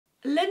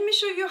let me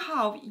show you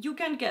how you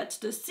can get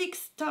the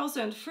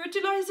 6,000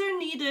 fertilizer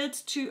needed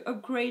to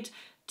upgrade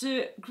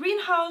the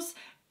greenhouse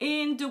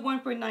in the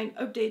 1.9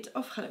 update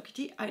of Hello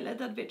Kitty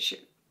Island Adventure.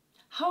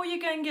 How you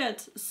can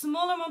get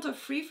small amount of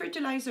free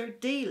fertilizer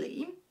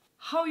daily,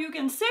 how you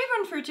can save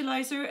on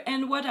fertilizer,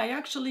 and what I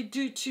actually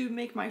do to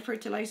make my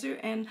fertilizer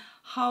and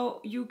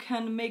how you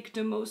can make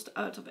the most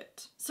out of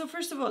it. So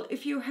first of all,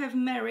 if you have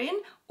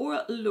Marin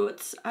or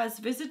Lutz as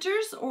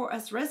visitors or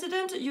as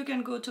resident, you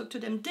can go talk to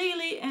them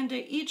daily and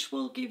they each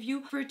will give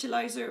you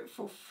fertilizer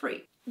for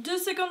free. The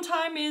second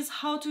time is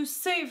how to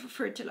save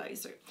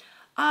fertilizer.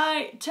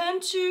 I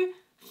tend to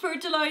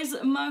fertilize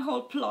my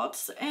whole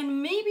plots,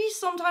 and maybe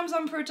sometimes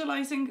I'm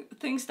fertilizing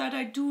things that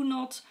I do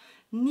not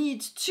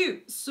need to.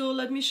 So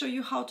let me show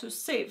you how to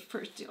save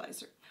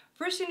fertilizer.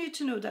 First, you need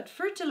to know that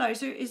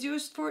fertilizer is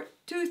used for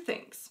two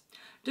things.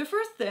 The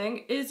first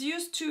thing is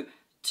used to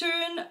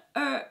turn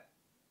a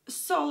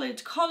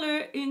solid color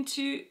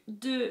into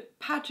the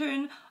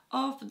pattern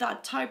of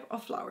that type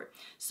of flower.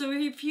 So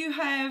if you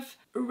have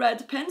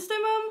red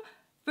penstemon,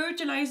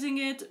 fertilizing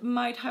it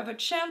might have a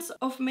chance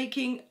of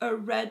making a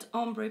red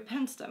ombre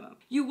penstemon.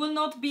 You will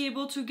not be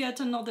able to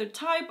get another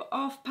type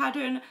of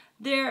pattern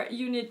there,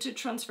 you need to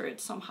transfer it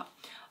somehow.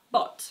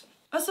 But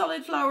a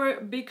solid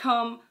flower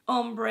become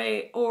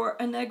ombre or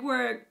an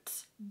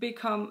eggwort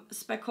become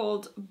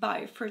speckled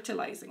by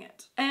fertilizing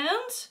it.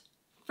 And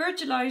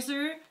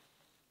fertilizer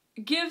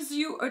gives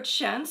you a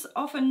chance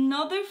of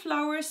another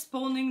flower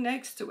spawning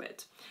next to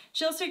it.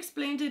 Chelsea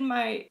explained in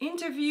my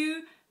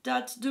interview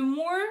that the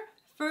more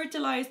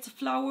fertilized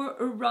flower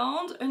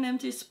around an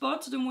empty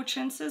spot, the more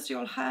chances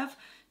you'll have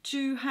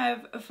to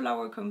have a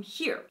flower come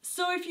here.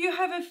 So if you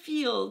have a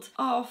field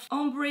of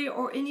ombre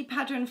or any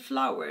pattern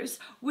flowers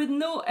with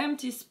no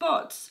empty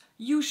spots,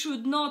 you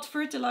should not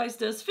fertilize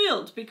this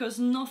field because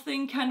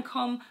nothing can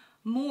come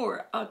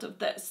more out of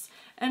this.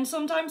 And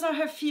sometimes I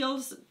have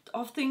fields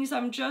of things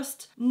I'm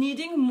just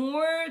needing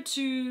more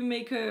to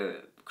make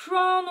a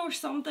crown or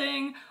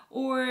something,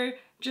 or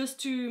just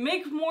to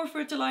make more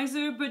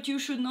fertilizer, but you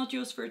should not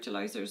use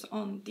fertilizers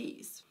on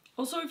these.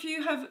 Also, if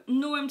you have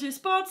no empty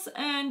spots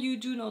and you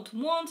do not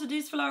want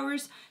these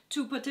flowers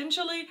to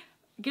potentially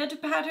get a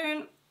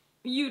pattern,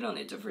 you don't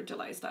need to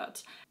fertilize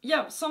that.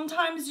 Yeah,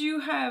 sometimes you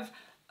have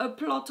a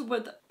plot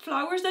with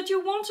flowers that you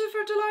want to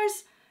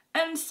fertilize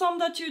and some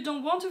that you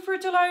don't want to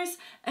fertilize,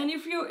 and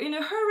if you're in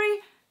a hurry,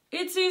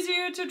 it's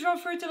easier to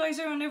drop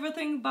fertilizer on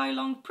everything by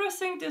long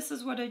pressing. This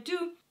is what I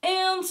do.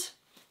 And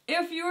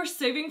if you're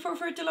saving for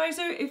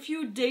fertilizer, if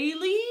you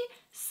daily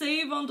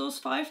save on those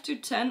 5 to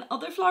 10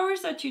 other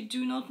flowers that you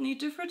do not need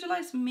to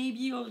fertilize, maybe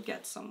you'll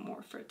get some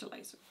more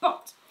fertilizer.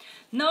 But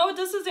now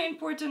this is the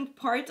important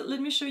part.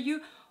 Let me show you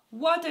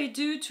what I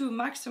do to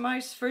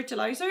maximize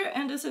fertilizer,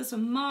 and this is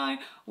my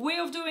way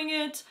of doing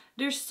it.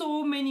 There's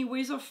so many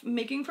ways of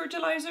making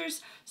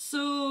fertilizers,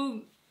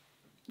 so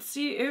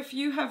see if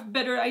you have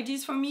better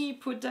ideas for me,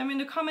 put them in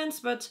the comments,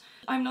 but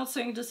I'm not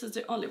saying this is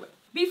the only way.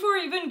 Before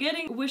even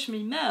getting Wish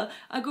Me Mel,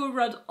 I go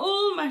around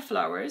all my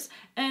flowers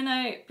and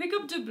I pick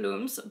up the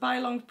blooms by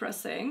long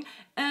pressing,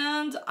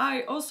 and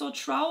I also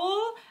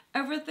trowel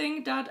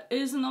everything that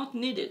is not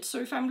needed. So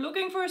if I'm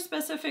looking for a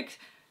specific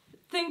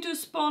thing to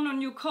spawn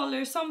on your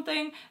color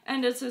something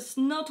and this is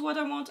not what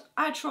I want,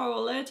 I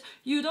trowel it.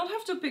 You don't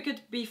have to pick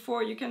it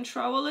before, you can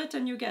trowel it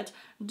and you get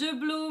the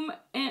bloom,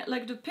 and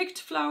like the picked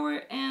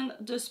flower and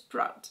the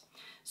sprout.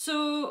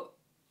 So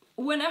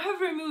when I have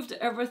removed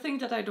everything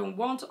that I don't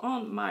want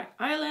on my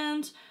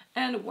island,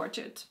 and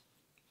water it,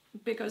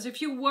 because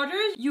if you water,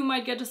 you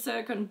might get a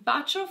second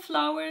batch of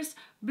flowers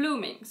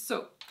blooming.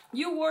 So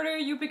you water,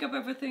 you pick up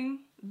everything.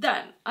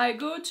 Then I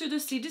go to the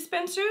seed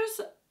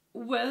dispensers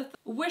with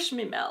Wish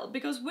Me Mel,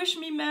 because Wish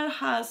Me Mel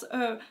has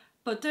a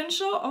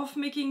potential of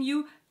making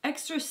you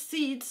extra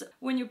seeds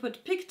when you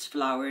put picked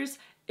flowers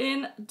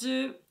in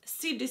the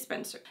seed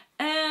dispenser.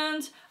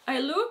 And I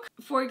look,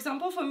 for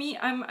example, for me,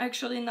 I'm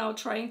actually now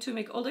trying to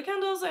make all the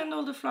candles and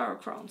all the flower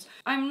crowns.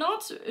 I'm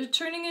not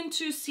turning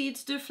into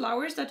seeds the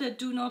flowers that I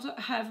do not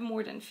have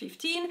more than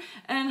 15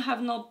 and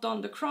have not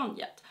done the crown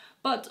yet.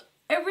 But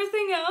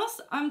everything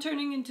else I'm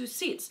turning into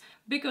seeds,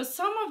 because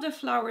some of the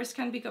flowers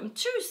can become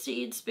 2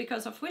 seeds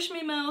because of Wish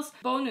Me Mel's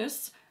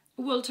bonus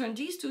will turn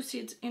these 2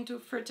 seeds into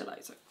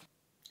fertilizer.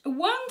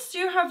 Once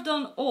you have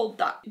done all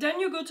that, then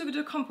you go to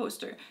the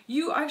composter.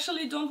 You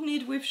actually don't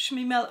need Wish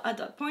Me Mel at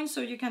that point,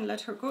 so you can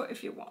let her go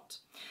if you want.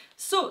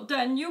 So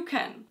then you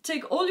can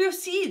take all your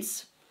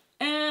seeds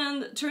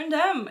and turn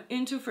them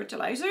into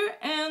fertilizer,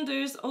 and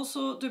there's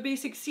also the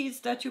basic seeds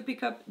that you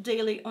pick up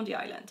daily on the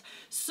island.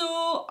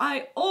 So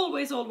I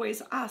always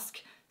ask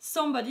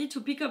somebody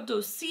to pick up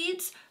those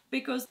seeds,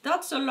 because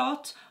that's a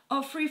lot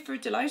of free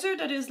fertilizer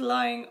that is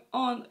lying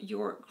on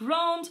your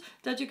ground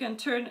that you can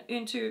turn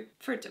into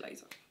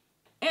fertilizer.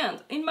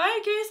 And in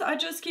my case, I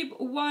just keep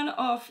 1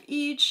 of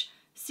each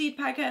seed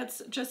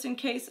packets just in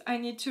case I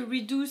need to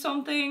redo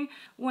something.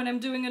 When I'm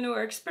doing a new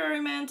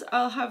experiment,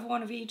 I'll have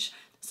 1 of each.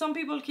 Some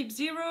people keep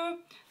 0,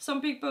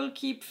 some people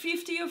keep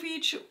 50 of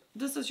each.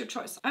 This is your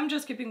choice. I'm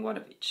just keeping 1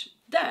 of each.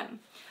 Then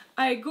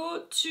I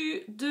go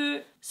to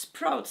the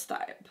sprouts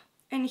type.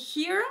 And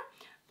here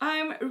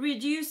I'm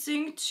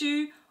reducing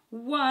to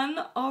one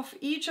of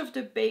each of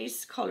the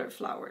base color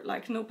flower,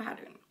 like no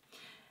pattern.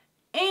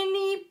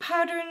 Any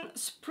pattern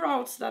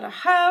sprouts that I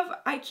have,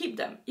 I keep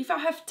them. If I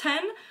have 10,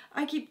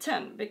 I keep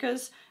 10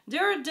 because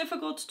they're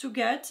difficult to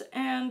get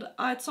and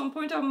at some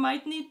point I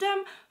might need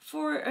them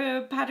for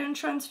a pattern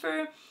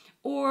transfer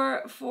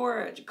or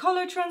for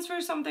color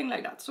transfer, something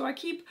like that. So I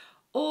keep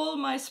all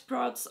my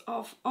sprouts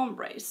of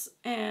ombres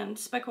and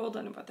speckled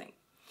and everything.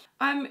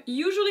 I'm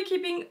usually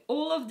keeping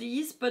all of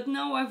these, but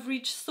now I've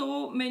reached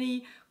so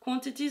many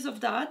quantities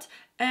of that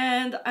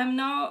and I'm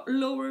now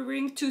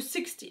lowering to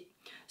 60.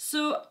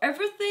 So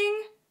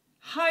everything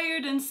higher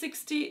than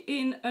 60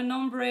 in an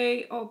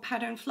ombre or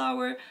pattern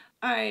flower,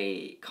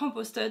 I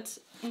composted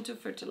into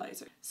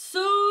fertilizer.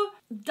 So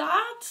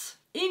that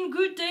in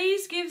good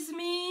days gives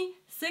me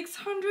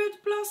 600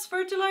 plus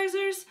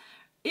fertilizers.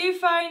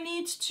 If I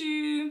need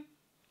to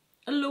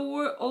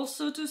lower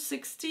also to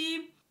 60,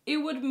 it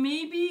would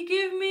maybe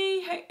give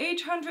me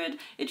 800.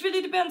 It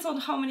really depends on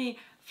how many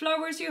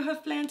flowers you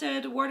have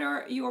planted, what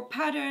are your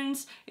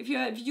patterns, if you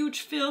have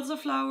huge fields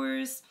of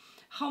flowers,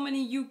 how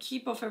many you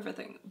keep of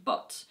everything.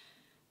 But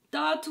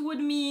that would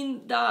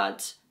mean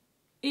that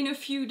in a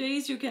few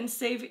days you can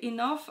save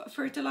enough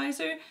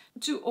fertilizer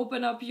to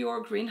open up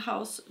your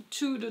greenhouse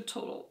to the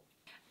total.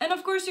 And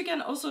of course you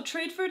can also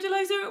trade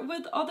fertilizer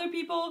with other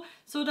people,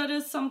 so that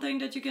is something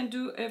that you can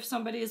do if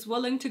somebody is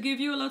willing to give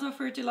you a lot of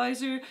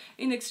fertilizer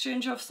in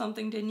exchange of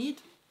something they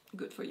need.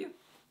 Good for you.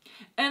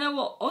 And I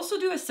will also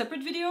do a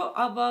separate video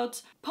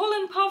about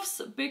pollen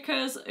puffs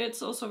because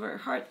it's also very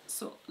hard,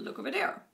 so look over there.